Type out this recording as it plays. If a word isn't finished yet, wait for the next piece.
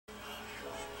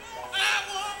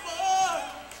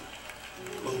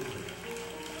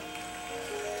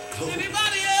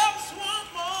Anybody else want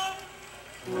more?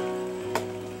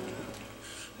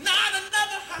 Not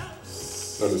another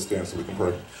house. Let us stand so we can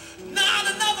pray.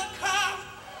 Not another car.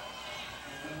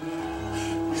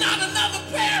 Not another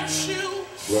pair of shoes.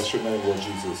 Bless your name, Lord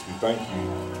Jesus. We thank you.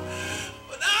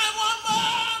 But I want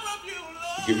more of you,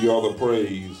 Lord. We give you all the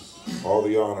praise, all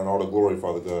the honor, and all the glory,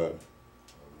 Father God,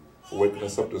 for waking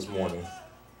us up this morning.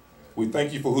 We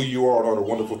thank you for who you are and all the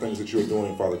wonderful things that you're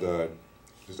doing, Father God.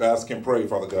 Just ask and pray,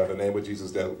 Father God, in the name of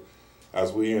Jesus, that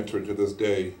as we enter into this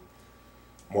day,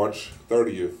 March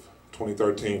 30th,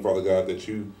 2013, Father God, that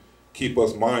you keep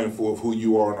us mindful of who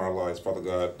you are in our lives, Father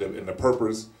God, and the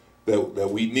purpose that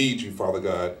we need you, Father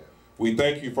God. We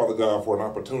thank you, Father God, for an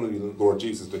opportunity, Lord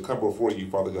Jesus, to come before you,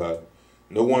 Father God.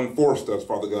 No one forced us,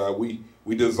 Father God. We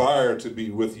desire to be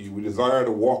with you. We desire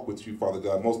to walk with you, Father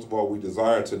God. Most of all, we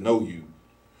desire to know you.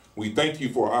 We thank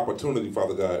you for opportunity,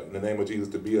 Father God, in the name of Jesus,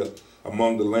 to be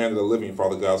among the land of the living,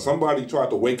 Father God. Somebody tried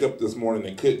to wake up this morning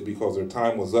and couldn't because their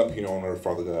time was up here on earth,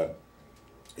 Father God.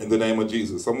 In the name of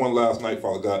Jesus. Someone last night,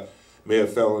 Father God, may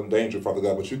have fell in danger, Father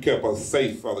God, but you kept us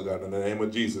safe, Father God, in the name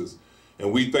of Jesus.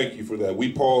 And we thank you for that.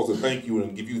 We pause to thank you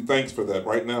and give you thanks for that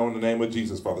right now in the name of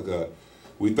Jesus, Father God.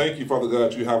 We thank you, Father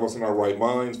God, you have us in our right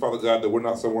minds, Father God, that we're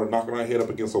not somewhere knocking our head up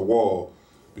against a wall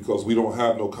because we don't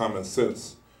have no common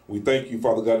sense. We thank you,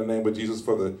 Father God, in the name of Jesus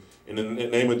for the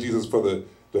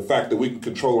fact that we can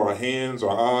control our hands,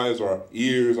 our eyes, our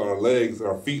ears, our legs,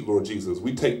 our feet, Lord Jesus.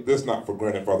 We take this not for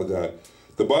granted, Father God.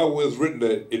 The Bible is written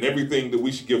that in everything that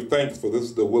we should give thanks for. This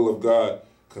is the will of God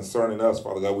concerning us,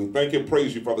 Father God. We thank and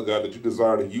praise you, Father God, that you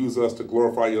desire to use us to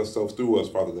glorify yourself through us,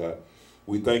 Father God.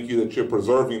 We thank you that you're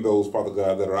preserving those, Father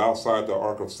God, that are outside the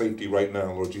ark of safety right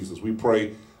now, Lord Jesus. We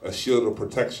pray a shield of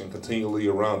protection continually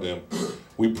around them.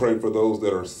 We pray for those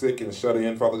that are sick and shut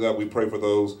in, Father God. We pray for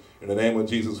those in the name of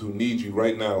Jesus who need you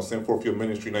right now. Send forth your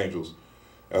ministering angels.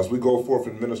 As we go forth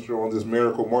and minister on this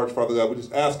miracle march, Father God, we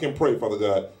just ask and pray, Father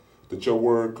God, that your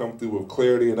word come through with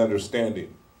clarity and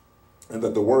understanding, and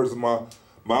that the words of my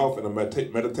mouth and the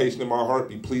meditation in my heart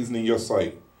be pleasing in your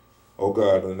sight. Oh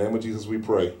God, in the name of Jesus we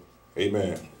pray.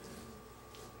 Amen.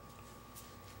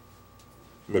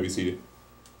 You may be seated.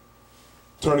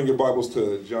 Turning your Bibles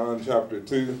to John chapter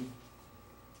 2.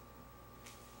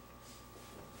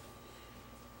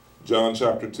 John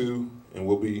chapter 2, and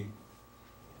we'll be,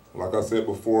 like I said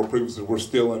before, previously, we're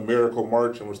still in Miracle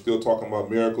March, and we're still talking about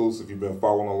miracles if you've been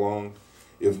following along.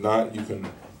 If not, you can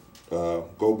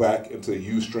go back into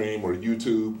Ustream or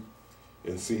YouTube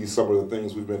and see some of the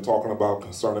things we've been talking about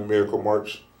concerning Miracle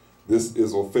March. This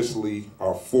is officially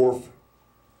our 4th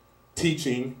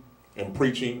teaching and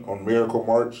preaching on Miracle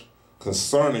March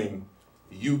concerning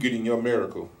you getting your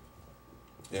miracle.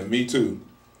 And me too.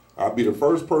 I'll be the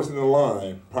first person in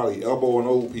line, probably elbowing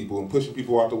old people and pushing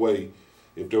people out the way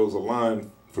if there was a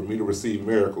line for me to receive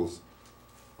miracles,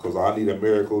 because I need a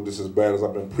miracle just as bad as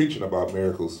I've been preaching about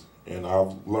miracles. And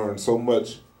I've learned so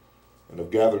much and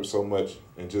have gathered so much,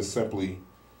 and just simply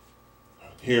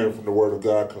hearing from the Word of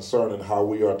God concerning how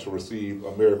we are to receive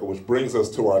a miracle, which brings us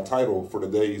to our title for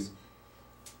today's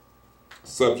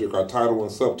subject, our title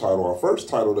and subtitle. Our first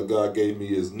title that God gave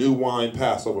me is New Wine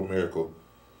Passover Miracle.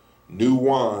 New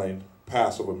Wine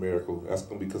Passover Miracle. That's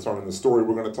going to be concerning the story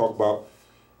we're going to talk about.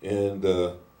 And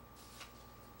the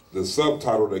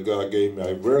subtitle that God gave me,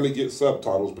 I rarely get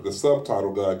subtitles, but the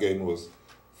subtitle God gave me was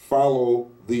Follow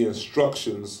the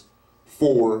Instructions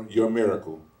for Your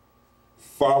Miracle.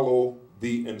 Follow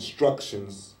the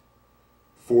instructions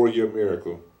for your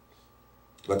miracle.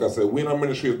 Like I said, we in our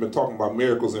ministry have been talking about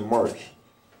miracles in March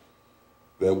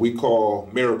that we call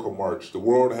Miracle March. The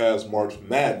world has March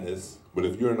Madness, but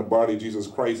if you're in the body of Jesus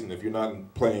Christ and if you're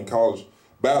not playing college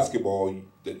basketball,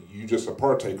 you just a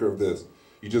partaker of this.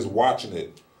 You're just watching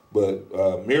it.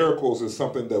 But miracles is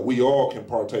something that we all can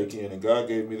partake in. And God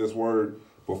gave me this word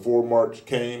before March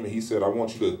came, and he said, I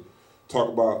want you to talk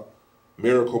about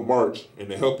Miracle March and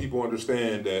to help people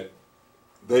understand that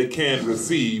they can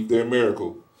receive their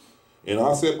miracle. And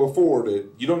I said before that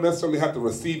you don't necessarily have to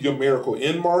receive your miracle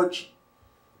in March,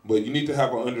 but you need to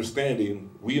have an understanding.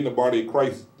 We in the body of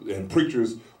Christ and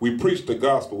preachers, we preach the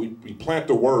gospel. We plant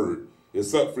the word.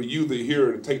 It's up for you to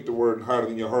hear and take the word and hide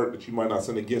it in your heart that you might not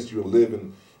sin against you and live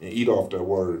and eat off that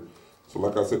word. So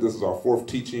like I said, this is our 4th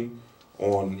teaching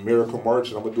on Miracle March,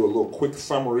 and I'm going to do a little quick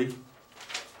summary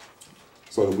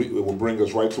so that it will bring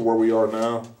us right to where we are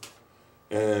now.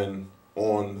 And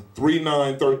on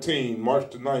 3/9/13,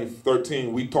 March the 9th,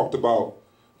 13, we talked about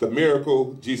the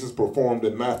miracle Jesus performed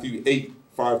in Matthew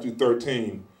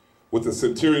 8:5-13 with the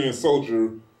centurion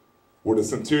soldier, where the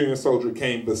centurion soldier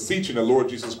came beseeching the Lord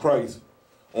Jesus Christ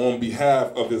on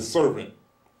behalf of his servant.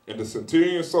 And the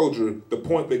centurion soldier, the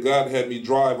point that God had me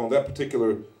drive on that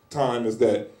particular time is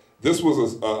that this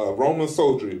was a Roman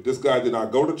soldier. This guy did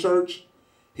not go to church.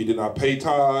 He did not pay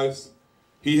tithes.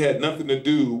 He had nothing to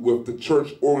do with the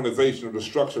church organization or the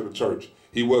structure of the church.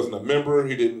 He wasn't a member.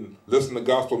 He didn't listen to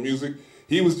gospel music.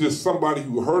 He was just somebody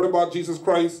who heard about Jesus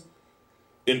Christ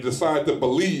and decided to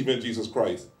believe in Jesus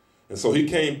Christ. And so he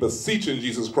came beseeching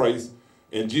Jesus Christ,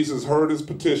 and Jesus heard his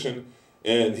petition,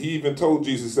 and he even told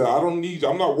Jesus, he said, I don't need you.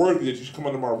 I'm not worthy that you should come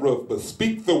under my roof, but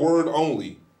speak the word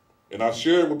only. And I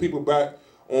shared with people back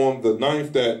on the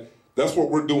 9th that that's what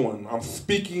we're doing. I'm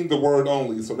speaking the word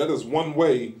only. So that is one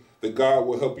way that God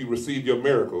will help you receive your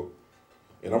miracle.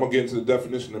 And I'm going to get into the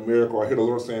definition of miracle. I hear the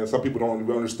Lord saying some people don't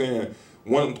even understand.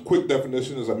 One quick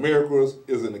definition is a miracle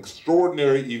is an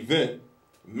extraordinary event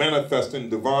manifesting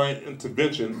divine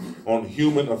intervention on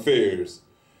human affairs.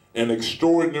 An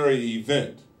extraordinary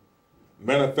event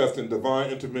manifesting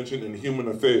divine intervention in human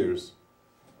affairs.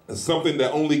 It's something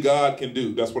that only God can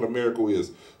do. That's what a miracle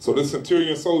is. So this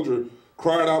centurion soldier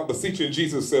cried out, beseeching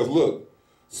Jesus, says, look,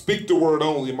 speak the word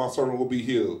only, my servant will be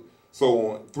healed.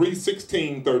 So on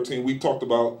 3:16-13, we talked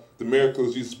about the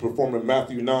miracles Jesus performed in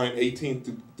Matthew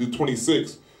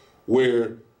 9:18-26,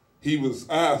 where he was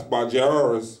asked by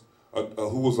Jairus,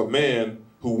 who was a man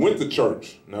who went to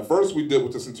church. Now, first we dealt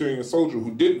with the centurion soldier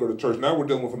who didn't go to church. Now we're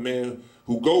dealing with a man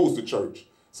who goes to church.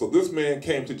 So this man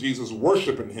came to Jesus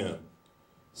worshiping him.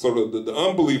 So the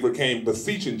unbeliever came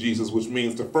beseeching Jesus, which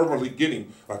means to fervently get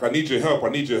him. Like, I need your help, I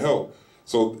need your help.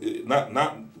 So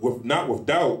not with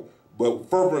doubt, but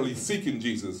fervently seeking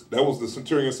Jesus. That was the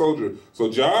centurion soldier.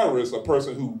 So Jairus, a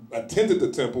person who attended the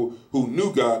temple, who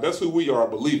knew God, that's who we are,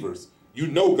 believers. You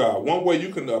know God. One way you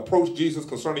can approach Jesus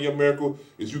concerning your miracle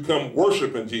is you come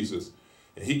worshiping Jesus.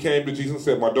 And he came to Jesus and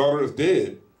said, my daughter is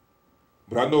dead,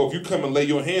 but I know if you come and lay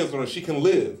your hands on her, she can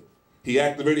live. He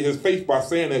activated his faith by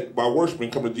saying that, by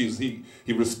worshiping, come to Jesus. He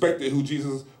respected who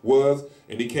Jesus was,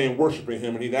 and he came worshiping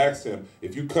him, and he asked him,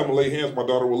 if you come and lay hands, my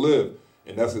daughter will live.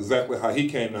 And that's exactly how he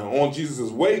came. Now, on Jesus'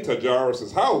 way to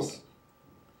Jairus' house,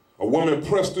 a woman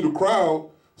pressed through the crowd.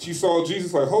 She saw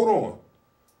Jesus like, hold on.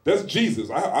 That's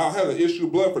Jesus. I had an issue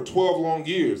of blood for 12 long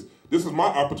years. This is my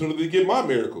opportunity to get my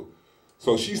miracle.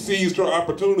 So she seized her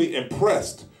opportunity and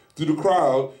pressed through the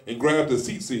crowd and grabbed the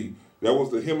tzitzit. That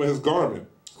was the hem of his garment.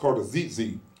 It's called a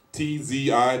tzitzit.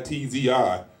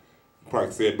 T-Z-I-T-Z-I. You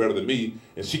probably say it better than me.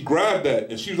 And she grabbed that,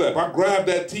 and she was like, if I grab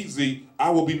that tzitzit, I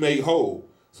will be made whole.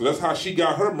 So that's how she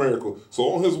got her miracle.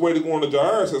 So on his way to going to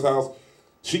Jairus' house,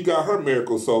 she got her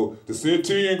miracle. So the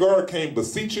centurion guard came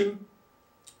beseeching,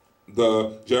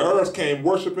 the Jairus came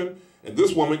worshiping, and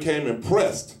this woman came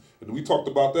impressed. And we talked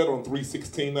about that on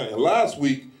 3:16. And last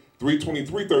week,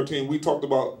 3:23-13, we talked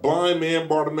about blind man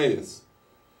Bartimaeus.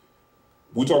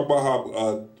 We talked about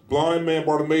how blind man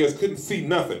Bartimaeus couldn't see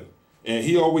nothing. And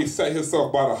he always set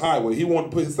himself by the highway. He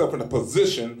wanted to put himself in a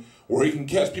position where he can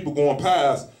catch people going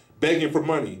past begging for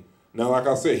money. Now, like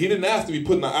I said, he didn't ask to be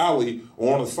put in the alley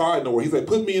or on a side nowhere. He said,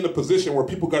 put me in a position where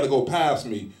people got to go past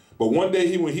me. But one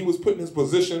day, when he was put in his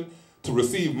position to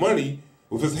receive money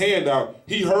with his hand out,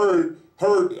 he heard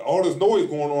all this noise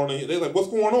going on. And they're like, what's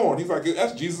going on? He's like,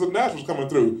 that's Jesus of Nazareth coming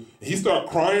through. And he started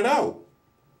crying out.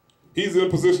 He's in a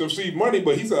position to receive money,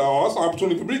 but he said, oh, that's an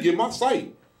opportunity for me to get my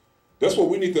sight. That's what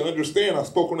we need to understand. I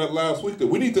spoke on that last week, that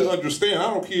we need to understand.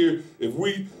 I don't care if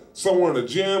we somewhere in the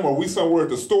gym or we somewhere at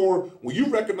the store. When you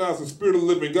recognize the Spirit of the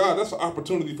living God, that's an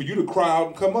opportunity for you to cry out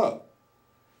and come up.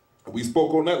 We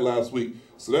spoke on that last week.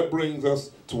 So that brings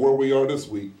us to where we are this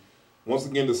week. Once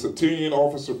again, the centurion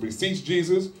officer beseeched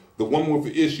Jesus. The woman with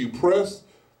the issue pressed.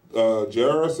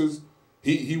 Jairus,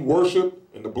 he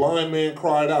worshiped, and the blind man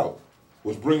cried out.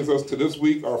 Which brings us to this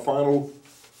week, our final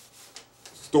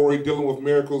story dealing with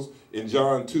miracles in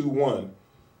John 2:1.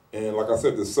 And like I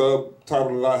said, the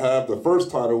subtitle that I have, the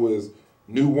first title is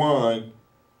New Wine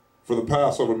for the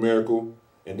Passover Miracle.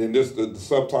 And then the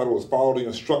subtitle is Follow the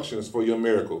Instructions for Your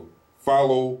Miracle.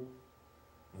 Follow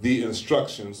the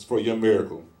instructions for your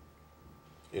miracle.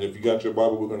 And if you got your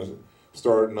Bible, we're going to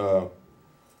start in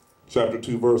chapter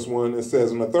 2, verse 1. It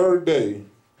says, on the third day,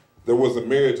 there was a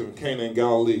marriage in Cana in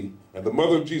Galilee, and the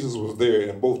mother of Jesus was there,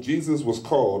 and both Jesus was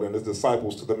called and his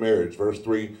disciples to the marriage. Verse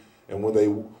 3, and when they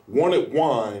wanted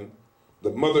wine,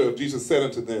 the mother of Jesus said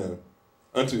unto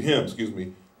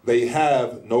him, they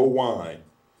have no wine.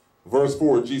 Verse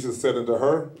 4, Jesus said unto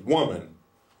her, woman,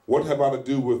 what have I to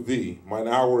do with thee? Mine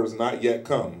hour is not yet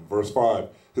come. Verse 5,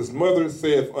 his mother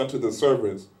saith unto the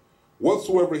servants,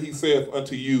 whatsoever he saith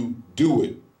unto you, do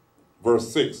it.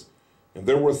 Verse 6, and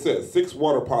there were set 6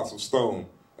 water pots of stone,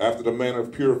 after the manner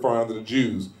of purifying unto the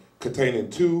Jews, containing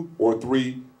 2 or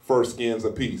 3 first skins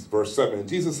apiece. Verse 7, and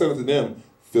Jesus said unto them,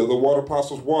 fill the water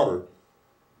pots with water.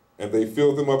 And they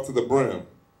filled them up to the brim.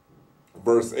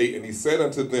 Verse 8, and he said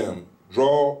unto them,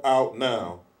 draw out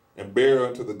now, and bear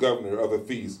unto the governor of the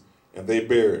feast. And they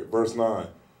bare it. Verse 9,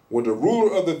 when the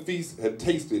ruler of the feast had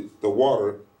tasted the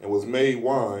water, and was made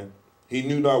wine, he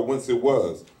knew not whence it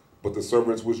was, but the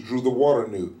servants which drew the water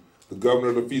knew. The governor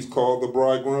of the feast called the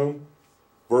bridegroom.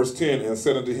 Verse 10, and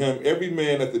said unto him, every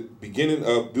man at the beginning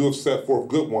doeth set forth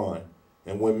good wine,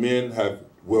 and when men have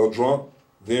well drunk,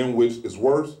 then which is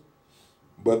worse,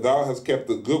 but thou hast kept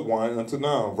the good wine unto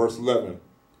now. Verse 11,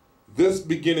 this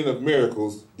beginning of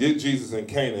miracles did Jesus in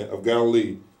Cana of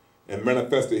Galilee, and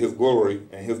manifested his glory,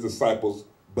 and his disciples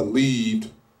believed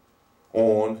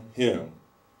on him.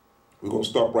 We're going to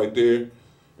stop right there,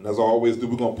 and as I always do,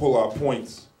 we're going to pull our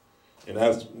points. And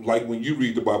as like when you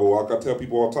read the Bible, like I tell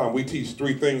people all the time, we teach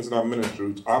three things in our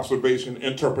ministry: observation,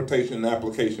 interpretation, and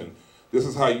application. This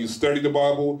is how you study the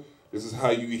Bible. This is how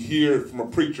you hear from a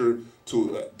preacher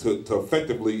to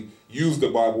effectively use the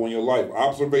Bible in your life.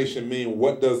 Observation means,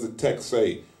 what does the text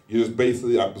say? You're just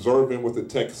basically observing what the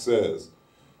text says.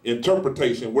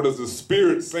 Interpretation, what is the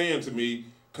Spirit saying to me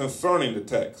concerning the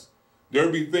text?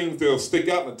 There'll be things that'll stick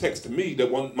out in the text to me that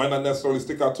might not necessarily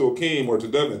stick out to Akeem or to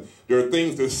Devin. There are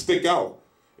things that stick out,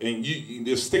 and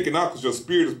they're sticking out because your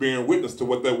spirit is bearing witness to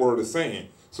what that word is saying.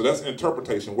 So that's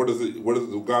interpretation. What does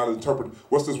God interpret?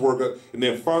 What's this word got? And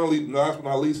then finally, last but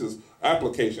not least, is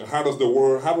application. How do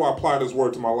I apply this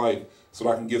word to my life so that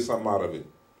I can get something out of it?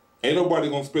 Ain't nobody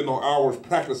gonna spend no hours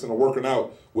practicing or working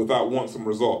out without wanting some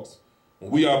results.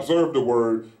 When we observe the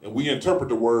word and we interpret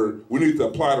the word, we need to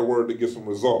apply the word to get some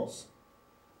results.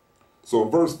 So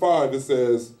in verse 5 it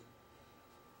says,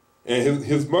 and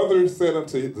his mother said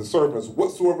unto the servants,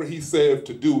 whatsoever he said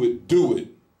to do it, do it.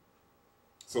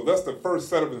 So that's the first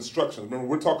set of instructions. Remember,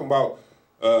 we're talking about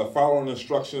following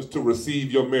instructions to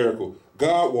receive your miracle.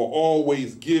 God will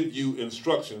always give you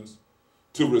instructions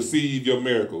to receive your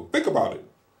miracle. Think about it.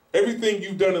 Everything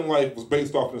you've done in life was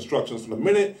based off instructions. From the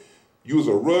minute you was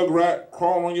a rug rat,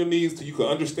 crawling on your knees till you could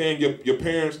understand your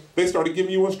parents, they started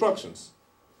giving you instructions.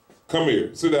 Come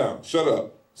here, sit down, shut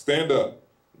up, stand up,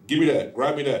 give me that,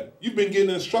 grab me that. You've been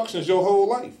getting instructions your whole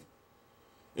life.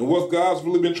 And what God's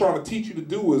really been trying to teach you to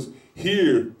do is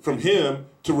hear from him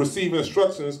to receive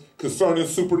instructions concerning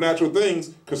supernatural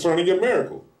things concerning your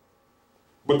miracle.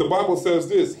 But the Bible says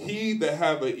this, he that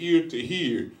have an ear to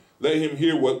hear, let him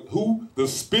hear who the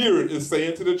Spirit is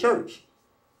saying to the church.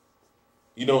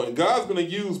 You know, and God's going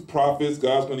to use prophets,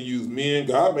 God's going to use men,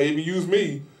 God may even use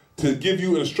me to give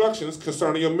you instructions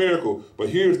concerning your miracle. But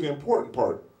here's the important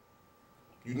part.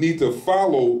 You need to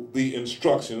follow the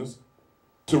instructions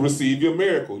to receive your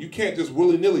miracle. You can't just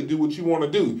willy-nilly do what you want to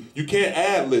do. You can't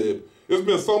ad-lib. There's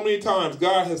been so many times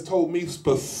God has told me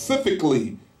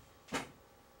specifically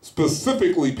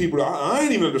people, I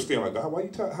ain't even understand, like, God, why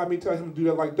you have me tell him to do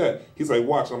that like that? He's like,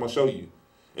 watch, I'm going to show you.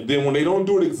 And then when they don't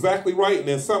do it exactly right, and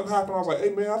then something happened, I was like,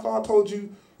 hey, man, I thought I told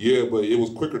you. Yeah, but it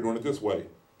was quicker doing it this way.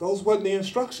 Those wasn't the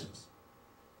instructions.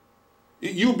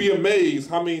 You'd be amazed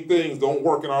how many things don't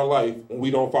work in our life when we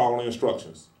don't follow the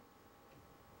instructions.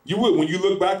 You would, when you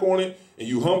look back on it and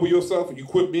you humble yourself and you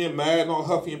quit being mad and all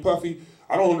huffy and puffy,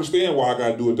 I don't understand why I got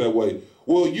to do it that way.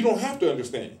 Well, you don't have to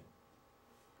understand.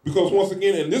 Because once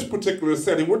again, in this particular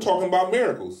setting, we're talking about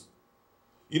miracles.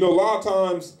 You know, a lot of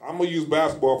times, I'm going to use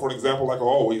basketball for an example like I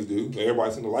always do.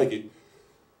 Everybody seems to like it.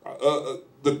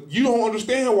 You don't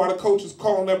understand why the coach is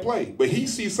calling that play. But he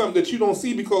sees something that you don't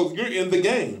see because you're in the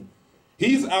game.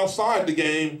 He's outside the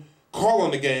game,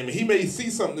 calling the game, and he may see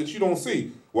something that you don't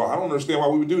see. Well, I don't understand why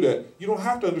we would do that. You don't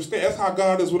have to understand. That's how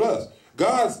God is with us.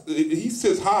 He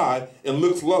sits high and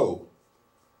looks low.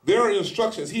 There are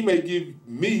instructions he may give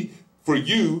me for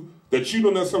you that you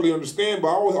don't necessarily understand, but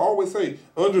I always say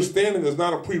understanding is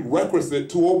not a prerequisite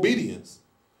to obedience.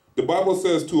 The Bible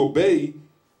says to obey,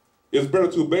 it's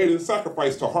better to obey than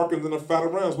sacrifice, to hearken than the fat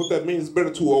of rams. What that means is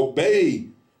better to obey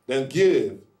than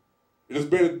give. It is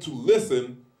better to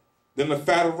listen than the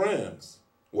fat of rams.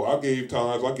 Well, I gave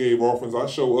tithes, I gave offerings, I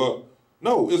show up.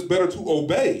 No, it's better to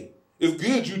obey. It's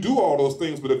good you do all those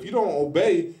things, but if you don't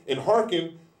obey and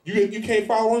hearken, you can't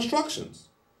follow instructions.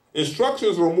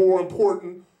 Instructions are more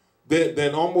important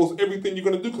than almost everything you're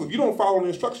going to do, because if you don't follow the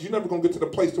instructions, you're never going to get to the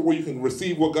place to where you can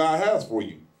receive what God has for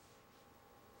you.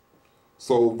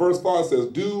 So verse 5 says,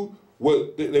 do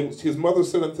what his mother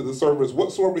said unto the servants,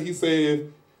 whatsoever he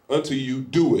said unto you,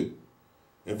 do it.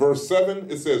 In verse 7,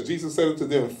 it says, Jesus said unto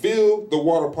them, fill the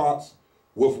water pots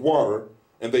with water,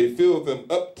 and they filled them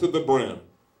up to the brim.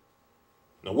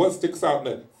 Now what sticks out in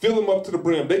that? Fill them up to the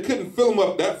brim. They couldn't fill them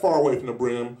up that far away from the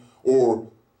brim or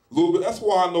a little bit. That's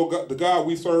why I know God, the God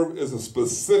we serve is a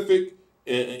specific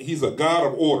and he's a God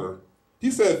of order.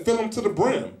 He said, fill them to the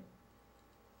brim.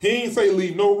 He ain't say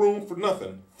leave no room for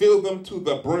nothing. Fill them to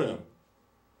the brim.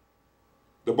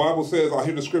 The Bible says, I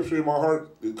hear the scripture in my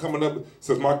heart coming up, it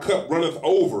says, my cup runneth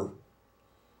over.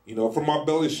 You know, from my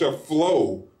belly shall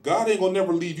flow. God ain't gonna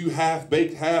never leave you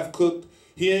half-baked, half-cooked.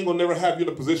 He ain't gonna never have you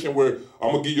in a position where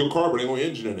I'm gonna give you a car, but ain't no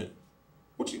engine in it.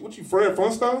 What you Fred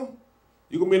Flintstone?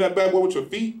 You gonna be in that bad boy with your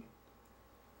feet?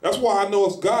 That's why I know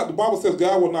it's God. The Bible says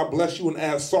God will not bless you and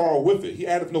add sorrow with it. He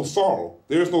addeth no sorrow.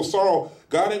 There's no sorrow.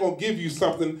 God ain't gonna give you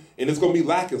something and it's gonna be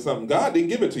lacking something. God didn't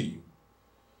give it to you.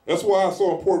 That's why it's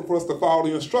so important for us to follow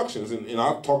the instructions. And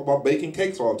I talk about baking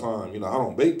cakes all the time. You know, I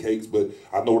don't bake cakes, but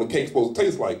I know what a cake's supposed to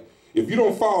taste like. If you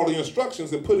don't follow the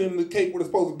instructions and put in the cake where it's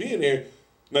supposed to be in there,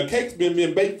 now cake's been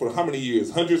baked for how many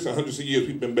years? Hundreds and hundreds of years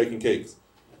we've been baking cakes.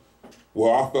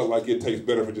 Well, I felt like it tastes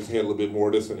better if it just had a little bit more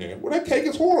of this in there. Well, that cake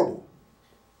is horrible.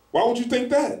 Why would you think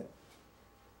that?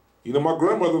 You know, my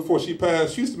grandmother, before she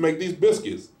passed, she used to make these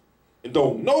biscuits. And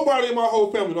don't nobody in my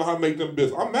whole family know how to make them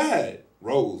biscuits. I'm mad.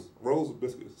 Rolls of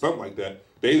biscuits, something like that.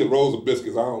 They either rolls of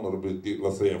biscuits, I don't know the biscuit,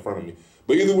 let's say in front of me.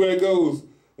 But either way it goes,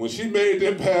 when she made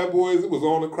them bad boys, it was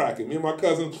on the cracking. Me and my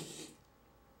cousin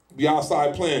be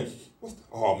outside playing.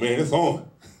 Oh man, it's on.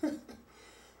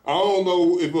 I don't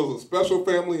know if it was a special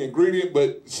family ingredient,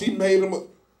 but she made them,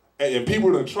 and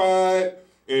people done tried,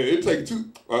 and it take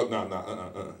two.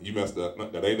 You messed up.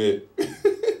 That ain't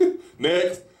it.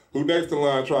 Next, who next in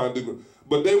line trying to do it?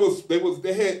 But it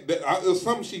was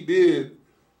something she did,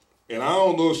 and I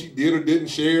don't know if she did or didn't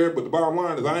share, but the bottom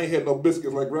line is I ain't had no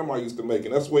biscuits like Grandma used to make,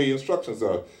 and that's the way the instructions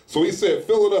are. So he said,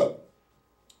 fill it up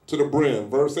to the brim.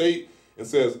 Verse 8, it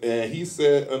says, and he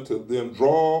said unto them,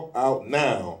 draw out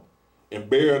now, and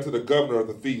bear unto the governor of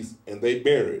the feast, and they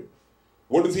bear it.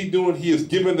 What is he doing? He is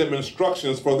giving them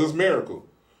instructions for this miracle.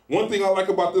 One thing I like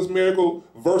about this miracle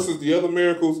versus the other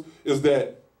miracles is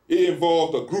that it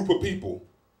involved a group of people.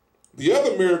 The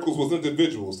other miracles was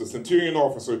individuals. The centurion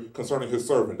officer concerning his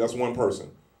servant, that's one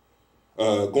person.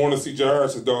 Going to see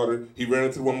Jairus' daughter, he ran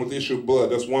into the one with the issue of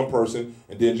blood, that's one person.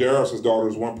 And then Jairus' daughter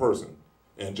is one person,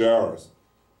 and Jairus.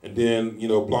 And then, you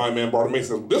know, blind man Bartimaeus.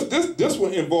 This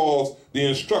one involves the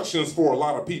instructions for a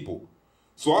lot of people.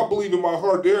 So I believe in my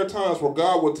heart there are times where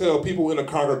God will tell people in a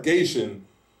congregation,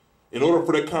 in order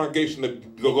for that congregation to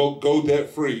go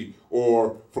debt-free,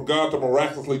 or for God to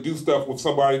miraculously do stuff with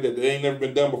somebody that they ain't never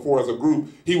been done before as a group,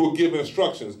 he will give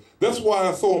instructions. That's why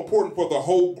it's so important for the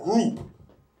whole group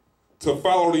to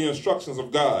follow the instructions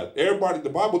of God. Everybody, the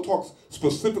Bible talks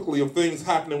specifically of things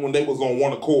happening when they was on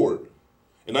one accord.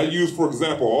 And I use, for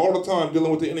example, all the time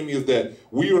dealing with the enemy is that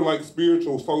we are like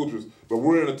spiritual soldiers, but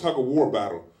we're in a tug-of-war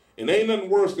battle. And ain't nothing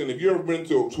worse than if you ever been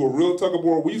to a real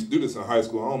tug-of-war. We used to do this in high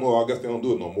school. I don't know, I guess they don't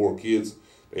do it no more. Kids,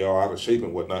 they are out of shape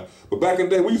and whatnot. But back in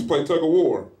the day, we used to play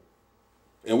tug-of-war.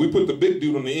 And we put the big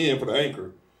dude on the end for the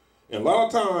anchor. And a lot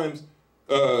of times,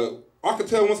 I could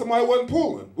tell when somebody wasn't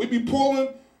pulling. We'd be pulling,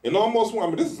 and almost, I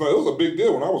mean, it was a big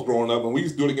deal when I was growing up. And we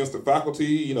used to do it against the faculty,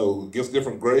 you know, against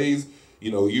different grades.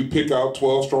 You know, you pick out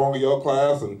 12 strong in your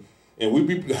class, and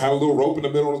we had a little rope in the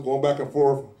middle, and going back and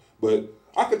forth. But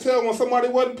I could tell when somebody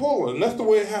wasn't pulling, and that's the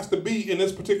way it has to be in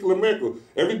this particular miracle.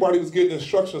 Everybody was getting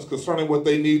instructions concerning what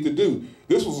they need to do.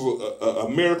 This was a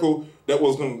miracle that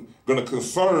was going to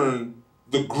concern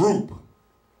the group.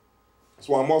 That's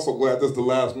why I'm also glad this is the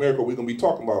last miracle we're going to be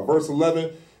talking about. Verse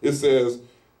 11, it says,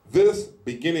 this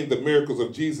beginning the miracles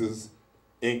of Jesus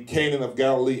in Canaan of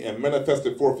Galilee and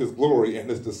manifested forth his glory, and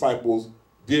his disciples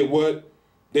did what?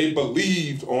 They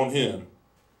believed on him.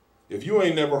 If you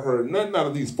ain't never heard nothing out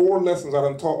of these 4 lessons I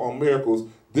done taught on miracles,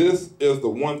 this is the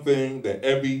one thing that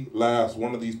every last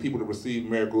one of these people that received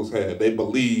miracles had. They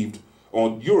believed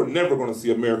on. You're never going to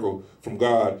see a miracle from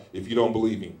God if you don't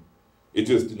believe him. It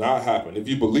just did not happen. If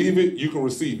you believe it, you can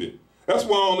receive it. That's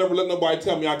why I don't ever let nobody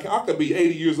tell me I could be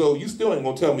 80 years old. You still ain't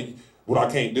going to tell me what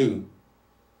I can't do.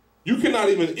 You cannot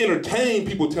even entertain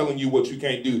people telling you what you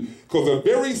can't do. Because the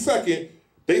very second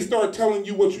they start telling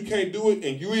you what you can't do it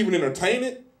and you even entertain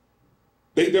it,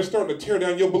 they're starting to tear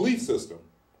down your belief system.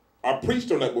 I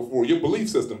preached on that before, your belief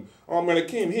system. Oh man,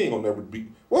 Akeem, he ain't gonna never be.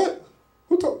 What?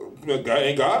 God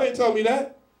ain't telling me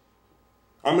that.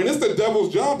 I mean, it's the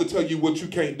devil's job to tell you what you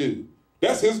can't do.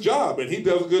 That's his job, and he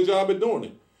does a good job at doing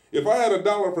it. If I had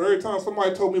 $1 for every time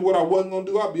somebody told me what I wasn't gonna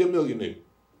do, I'd be a millionaire.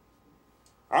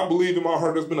 I believe in my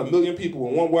heart there's been 1 million people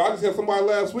in one way. I just had somebody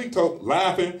last week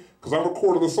laughing because I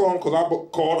recorded a song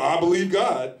called I Believe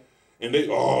God. And they,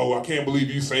 oh, I can't believe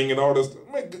you singing all this.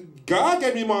 Man, God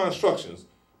gave me my instructions.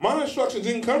 My instructions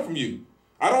didn't come from you.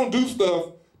 I don't do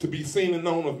stuff to be seen and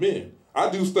known of men. I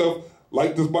do stuff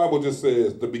Like this Bible just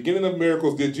says, the beginning of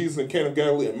miracles did Jesus in Cana of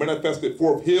Galilee and manifested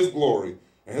forth his glory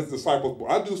and his disciples.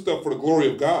 I do stuff for the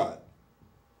glory of God.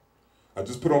 I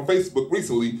just put on Facebook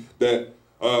recently that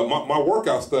my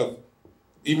workout stuff,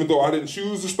 even though I didn't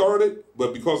choose to start it,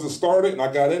 but because it started and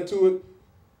I got into it,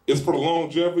 it's for the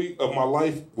longevity of my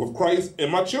life with Christ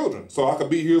and my children. So I could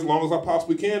be here as long as I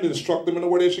possibly can to instruct them in the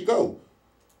way they should go.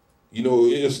 You know,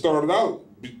 it started out,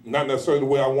 not necessarily the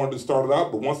way I wanted to start it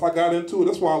out, but once I got into it,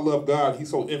 that's why I love God.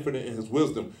 He's so infinite in his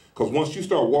wisdom. Because once you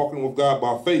start walking with God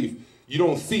by faith, you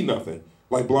don't see nothing.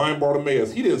 Like blind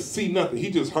Bartimaeus, he didn't see nothing. He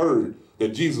just heard that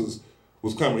Jesus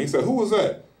was coming. He said, who was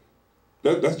that?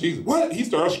 That's Jesus. What? He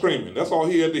started screaming. That's all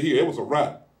he had to hear. It was a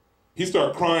rap. He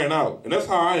started crying out. And that's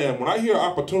how I am. When I hear an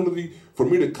opportunity for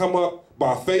me to come up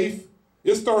by faith,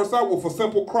 it starts out with a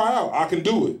simple cry out. I can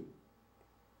do it.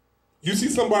 You see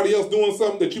somebody else doing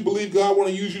something that you believe God want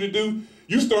to use you to do,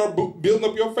 you start building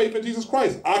up your faith in Jesus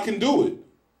Christ. I can do it.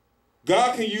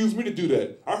 God can use me to do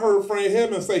that. I heard Frank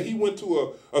Hedman say he went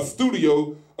to a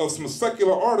studio of some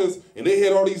secular artists, and they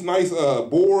had all these nice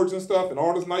boards and stuff and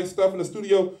all this nice stuff in the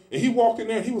studio, and he walked in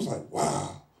there and he was like,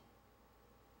 wow.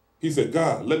 He said,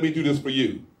 God, let me do this for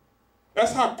you.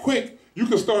 That's how quick you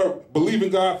can start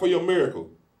believing God for your miracle.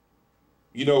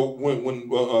 You know, when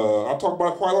I talk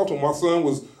about it quite often, my son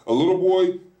was a little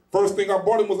boy, first thing I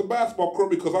bought him was a basketball court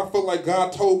because I felt like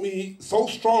God told me so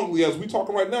strongly, as we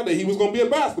talking right now, that he was going to be a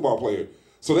basketball player.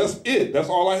 So that's it. That's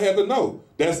all I had to know.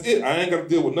 That's it. I ain't got to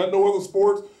deal with no other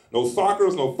sports, no soccer,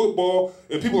 no football.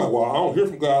 And people are like, well, I don't hear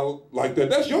from God like that.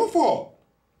 That's your fault.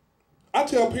 I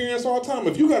tell parents all the time,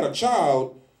 if you got a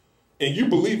child and you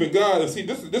believe in God, and see,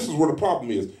 this is where the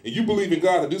problem is, and you believe in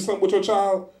God to do something with your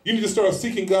child, you need to start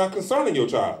seeking God concerning your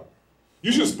child.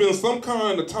 You should spend some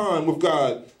kind of time with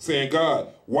God saying, God,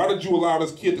 why did you allow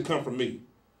this kid to come from me?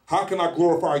 How can I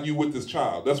glorify you with this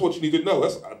child? That's what you need to know.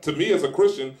 That's, to me as a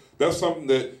Christian, that's something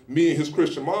that me and his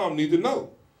Christian mom need to know.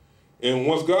 And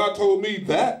once God told me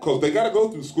that, because they got to go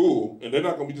through school, and they're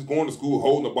not going to be just going to school,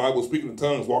 holding the Bible, speaking in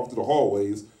tongues, walking through the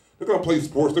hallways. They're going to play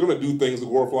sports. They're going to do things to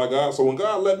glorify God. So when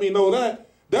God let me know that,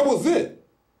 that was it.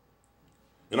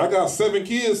 And I got 7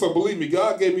 kids, so believe me,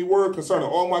 God gave me word concerning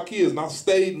all my kids, and I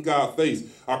stayed in God's face.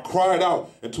 I cried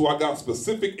out until I got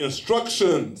specific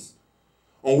instructions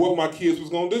on what my kids was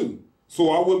going to do. So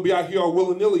I wouldn't be out here all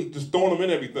willy-nilly just throwing them in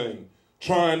everything,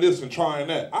 trying this and trying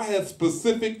that. I had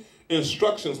specific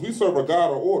instructions. We serve a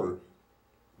God of order.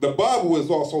 The Bible is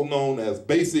also known as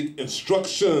basic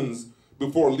instructions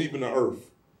before leaving the earth.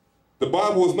 The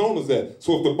Bible is known as that.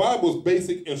 So if the Bible is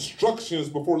basic instructions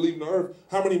before leaving the earth,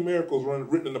 how many miracles are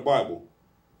written in the Bible?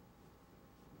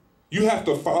 You have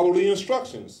to follow the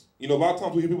instructions. You know, a lot of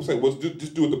times we hear people say, well,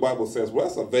 just do what the Bible says. Well,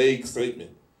 that's a vague statement.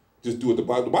 Just do what the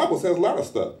Bible. The Bible says a lot of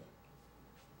stuff.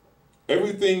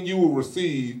 Everything you will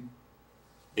receive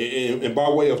and by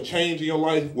way of change in your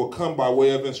life will come by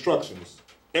way of instructions.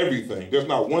 Everything. There's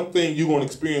not one thing you're going to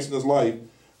experience in this life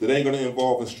that ain't going to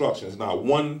involve instructions. Not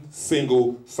one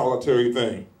single solitary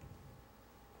thing.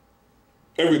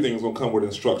 Everything's going to come with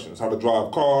instructions. How to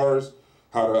drive cars,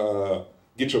 how to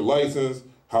get your license,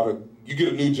 you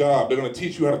get a new job. They're going to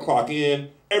teach you how to clock in.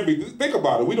 Everything. Think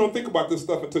about it. We don't think about this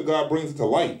stuff until God brings it to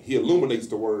light. He illuminates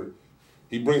the word.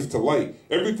 He brings it to light.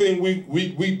 Everything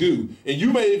we do. And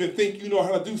you may even think you know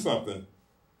how to do something.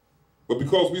 But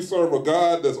because we serve a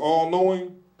God that's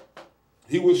all-knowing,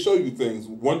 he will show you things.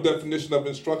 One definition of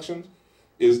instructions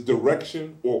is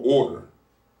direction or order.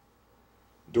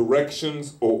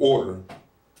 Directions or order.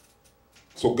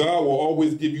 So God will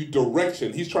always give you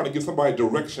direction. He's trying to give somebody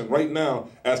direction right now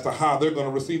as to how they're going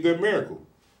to receive their miracle.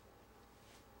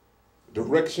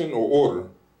 Direction or order.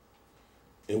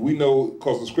 And we know,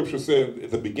 because the scripture said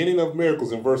at the beginning of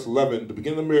miracles in verse 11, the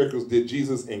beginning of miracles did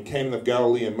Jesus in Cana of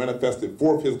Galilee and manifested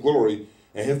forth his glory,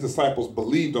 and his disciples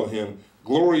believed on him.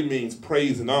 Glory means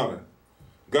praise and honor.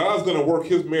 God's going to work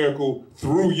his miracle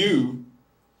through you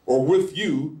or with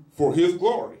you for his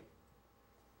glory.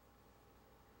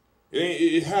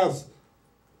 It has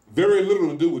very little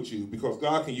to do with you because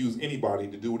God can use anybody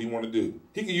to do what he wants to do.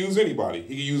 He can use anybody. He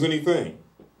can use anything.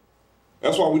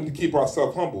 That's why we need to keep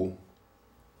ourselves humble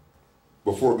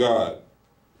before God.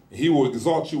 He will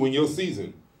exalt you in your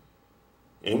season.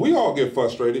 And we all get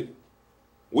frustrated.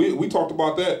 We talked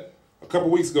about that a couple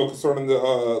weeks ago concerning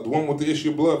the one with the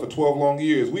issue of blood for 12 long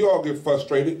years. We all get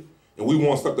frustrated, and we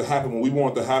want stuff to happen when we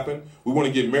want it to happen. We want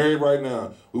to get married right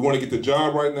now. We want to get the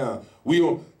job right now.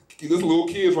 There's little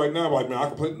kids right now like, man, I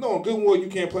can play. No, good and well, you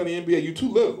can't play in the NBA. You're too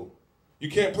little. You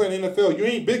can't play in the NFL. You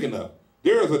ain't big enough.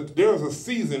 There is a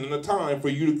season and a time for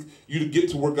you to get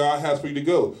to where God has for you to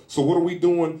go. So what are we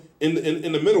doing in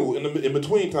the middle, in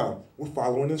between time? We're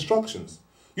following instructions.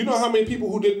 You know how many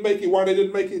people who didn't make it, why they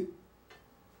didn't make it?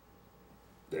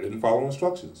 They didn't follow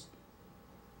instructions.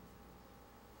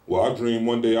 Well, I dreamed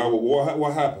one day,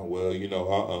 what happened? Well, you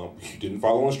didn't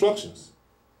follow instructions.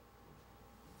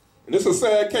 And it's a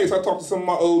sad case. I talk to some of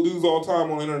my old dudes all the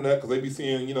time on the internet because they be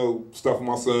seeing, stuff of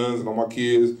my sons and on my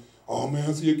kids. Oh man,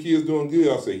 I see your kids doing good.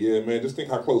 I say, yeah, man, just think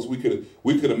how close we could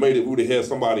have made it. We would have had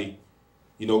somebody,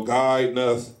 guiding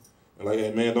us. And like,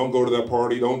 hey man, don't go to that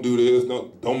party, don't do this,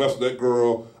 don't mess with that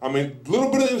girl. I mean, a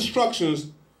little bit of instructions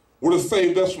would have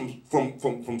saved us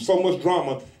from so much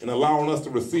drama and allowing us to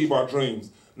receive our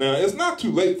dreams. Now, it's not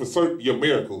too late for your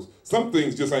miracles. Some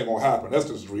things just ain't gonna happen. That's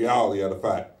just reality of the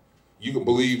fact. You can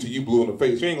believe till you blue in the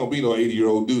face. You ain't gonna be no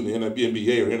 80-year-old dude in the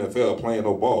NBA or NFL playing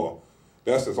no ball.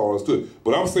 That's just all it's to it.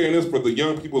 But I'm saying this for the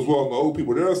young people as well and the old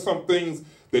people. There are some things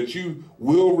that you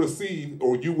will receive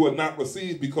or you will not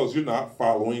receive because you're not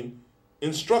following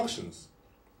instructions.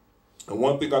 And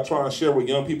one thing I try and share with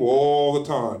young people all the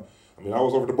time, I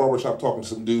was over at the barbershop talking to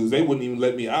some dudes. They wouldn't even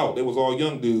let me out. They was all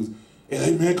young dudes. And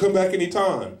hey man, come back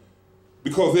anytime.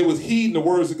 Because they was heeding the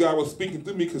words that God was speaking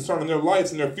through me concerning their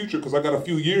lives and their future, because I got a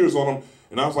few years on them.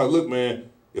 And I was like, look, man,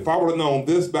 if I would have known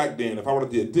this back then, if I would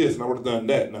have did this and I would have done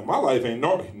that, now my life ain't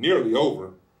nearly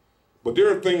over. But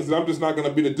there are things that I'm just not going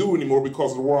to be able to do anymore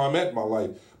because of where I'm at in my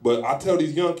life. But I tell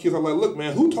these young kids, I'm like, look,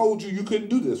 man, who told you couldn't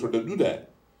do this or to do that?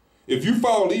 If you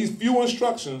follow these few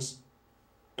instructions,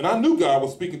 and I knew God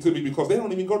was speaking to me because they're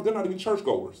not even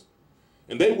churchgoers.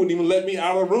 And they wouldn't even let me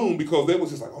out of the room because they was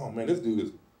just like, oh man, this dude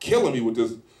is killing me with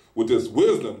this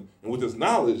wisdom and with this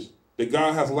knowledge that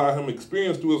God has allowed him to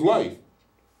experience through his life.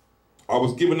 I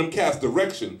was giving them cats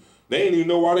direction. They didn't even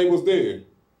know why they was there.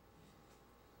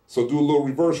 So do a little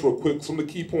reverse real quick. Some of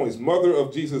the key points. Mother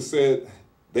of Jesus said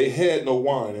they had no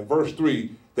wine. In verse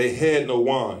 3, they had no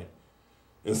wine.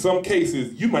 In some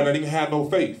cases, you might not even have no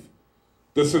faith.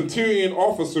 The centurion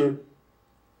officer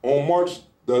on March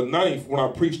the 9th, when I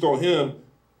preached on him,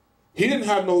 he didn't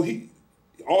have all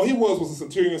he was a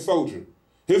centurion soldier.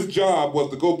 His job was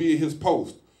to go be at his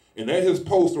post. And at his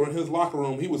post or in his locker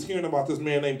room, he was hearing about this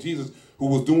man named Jesus who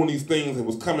was doing these things and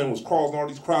was causing all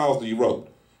these crowds that he wrote.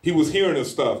 He was hearing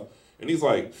this stuff. And he's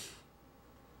like,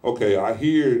 okay, I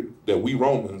hear that we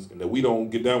Romans and that we don't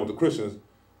get down with the Christians,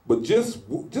 but just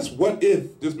what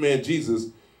if this man Jesus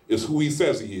is who he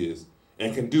says he is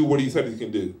and can do what he said he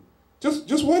can do?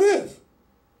 Just what if?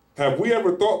 Have we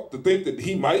ever thought to think that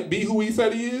he might be who he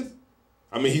said he is?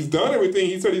 He's done everything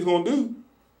he said he's going to do.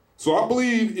 So I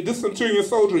believe this centurion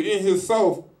soldier in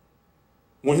himself,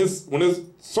 when his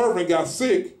servant got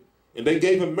sick and they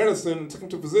gave him medicine and took him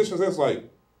to physicians, that's like,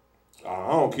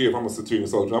 I don't care if I'm a centurion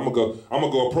soldier. I'm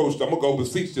gonna go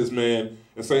beseech this man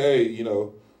and say, hey,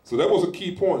 So that was a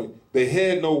key point. They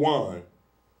had no wine.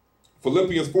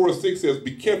 Philippians 4:6 says,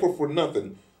 be careful for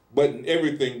nothing, but in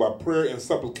everything by prayer and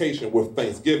supplication with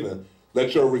thanksgiving,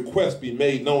 let your requests be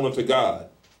made known unto God.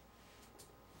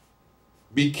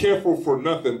 Be careful for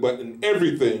nothing, but in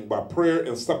everything by prayer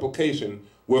and supplication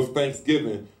with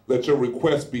thanksgiving, let your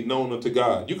requests be known unto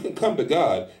God. You can come to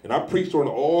God, and I preached on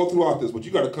it all throughout this, but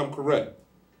you got to come correct.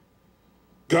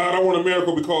 God, I want a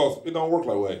miracle because it don't work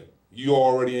that way. You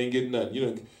already ain't getting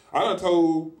nothing. I done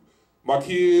told my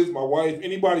kids, my wife,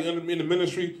 anybody in the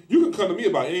ministry, you can come to me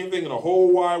about anything in the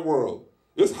whole wide world.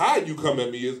 It's how you come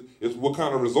at me is what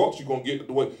kind of results you're going to get.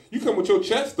 The way you come with your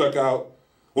chest stuck out,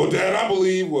 well, Dad, I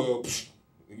believe, well,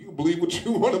 you can believe what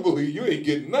you want to believe. You ain't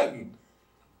getting nothing.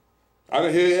 I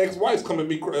done had ex-wives come at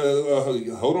me,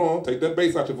 hold on, take that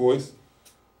bass out your voice.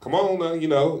 Come on now,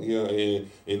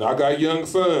 and I got young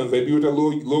sons. They be with their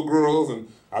little girls,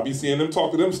 and I be seeing them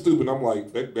talk to them stupid. I'm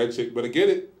like, that chick better get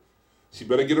it. She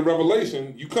better get a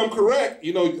revelation. You come correct,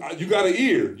 you got an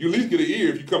ear. You at least get an ear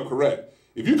if you come correct.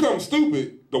 If you come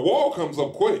stupid, the wall comes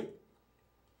up quick.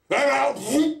 Huh?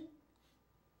 What's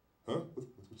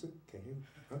it? Can't hear me.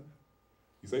 Huh?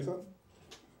 You say something?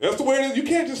 That's the way it is. You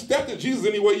can't just step to Jesus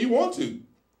any way you want to.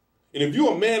 And if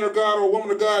you're a man of God or a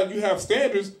woman of God and you have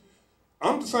standards,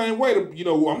 I'm the same way.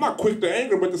 I'm not quick to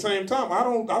anger, but at the same time, I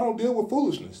don't deal with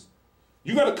foolishness.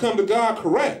 You got to come to God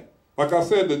correct. Like I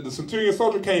said, the centurion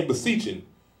soldier came beseeching.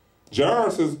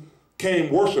 Jairus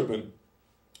came worshiping.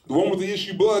 The one with the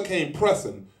issue of blood came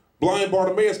pressing. Blind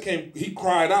Bartimaeus came, he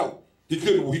cried out. He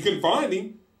couldn't find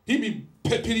him. He'd be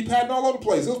pity-patting all over the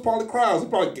place. It was probably crowds. He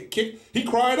probably get kicked. He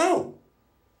cried out.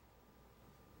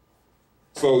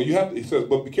 So he says,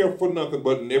 but be careful for nothing,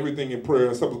 but in everything in prayer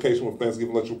and supplication with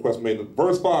thanksgiving, let your requests made.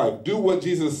 Verse 5, do what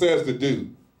Jesus says to do.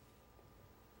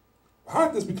 How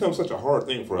did this become such a hard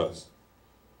thing for us?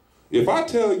 If I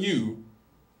tell you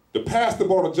to pass the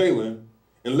ball to Jalen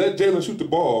and let Jalen shoot the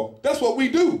ball, that's what we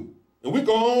do. And we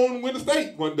go on and win the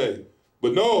state one day.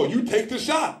 But no, you take the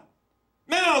shot.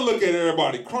 Now look at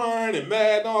everybody crying and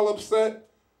mad and all upset.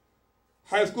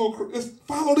 High school,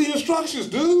 follow the instructions,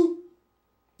 dude.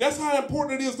 That's how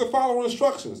important it is to follow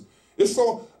instructions. It's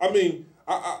so, I mean,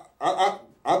 I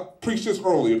preached this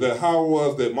earlier, that how it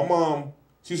was that my mom,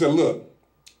 she said, look,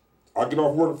 I get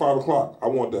off work at 5 o'clock. I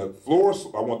want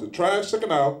the trash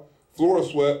taken out, floor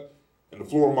swept, and the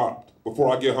floor mopped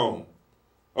before I get home.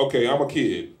 Okay, I'm a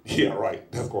kid. Yeah,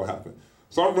 right, that's gonna happen.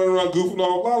 So I'm running around goofing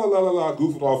off, la la la la la,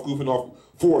 goofing off,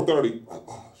 4:30. Like,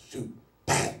 oh shoot,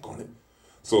 back on it.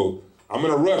 So I'm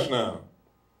in a rush now.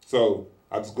 So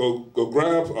I just go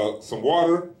grab some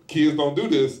water. Kids don't do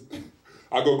this.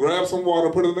 I go grab some water,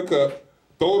 put it in the cup,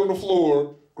 throw it on the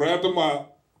floor, grab the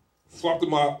mop, swap the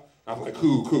mop. I'm like,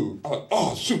 cool. I'm like,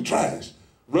 oh shoot, trash.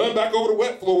 Run back over the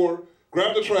wet floor,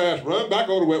 grab the trash, run back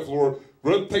over the wet floor,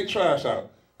 take trash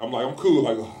out. I'm like, I'm cool.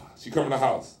 Like, oh, she come in the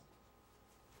house.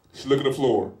 She look at the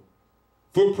floor.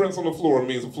 Footprints on the floor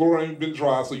means the floor ain't been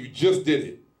dry, so you just did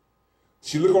it.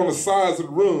 She look on the sides of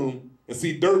the room and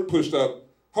see dirt pushed up.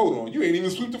 Hold on, you ain't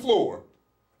even sweep the floor.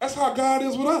 That's how God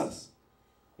is with us.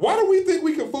 Why do we think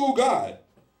we can fool God?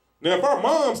 Now, if our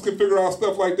moms can figure out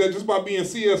stuff like that just by being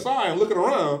CSI and looking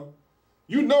around,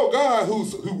 you know God who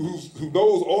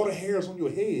knows all the hairs on your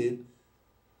head,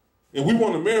 and we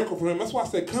want a miracle for him. That's why I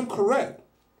said, come correct.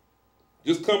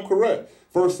 Just come correct.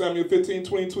 1 Samuel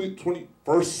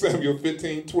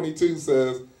 15:22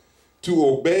 says, to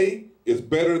obey is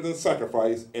better than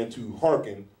sacrifice, and to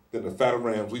hearken than the fat of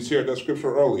rams. We shared that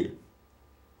scripture earlier.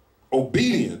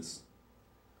 Obedience.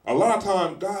 A lot of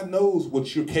times, God knows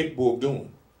what you're capable of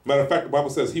doing. Matter of fact, the Bible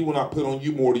says he will not put on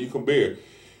you more than you can bear.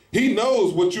 He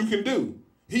knows what you can do.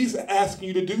 He's asking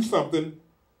you to do something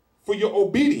for your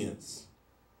obedience.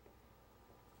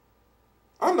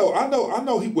 I know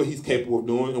what he's capable of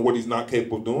doing and what he's not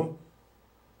capable of doing.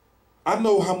 I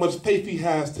know how much faith he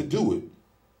has to do it.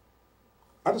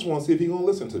 I just want to see if he's going to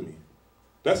listen to me.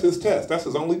 That's his test. That's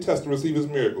his only test to receive his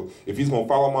miracle, if he's going to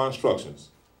follow my instructions.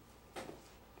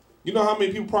 You know how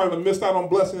many people probably missed out on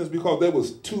blessings because they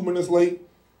was 2 minutes late,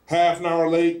 half an hour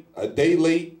late, a day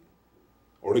late,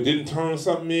 or they didn't turn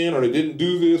something in, or they didn't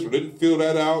do this, or didn't fill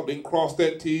that out, didn't cross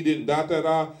that T, didn't dot that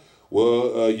I.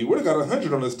 Well, you would have got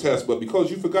 100 on this test, but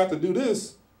because you forgot to do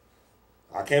this,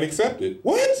 I can't accept it.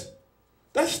 What?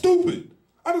 That's stupid.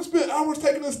 I just spent hours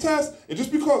taking this test, and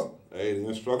just because, hey, the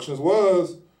instructions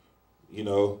was, you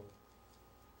know,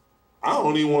 I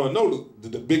don't even want to know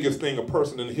the biggest thing a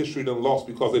person in history done lost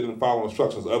because they didn't follow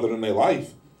instructions other than their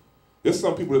life. There's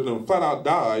some people that done flat out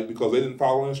died because they didn't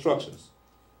follow instructions.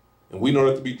 And we know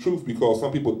that to be truth because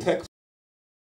some people text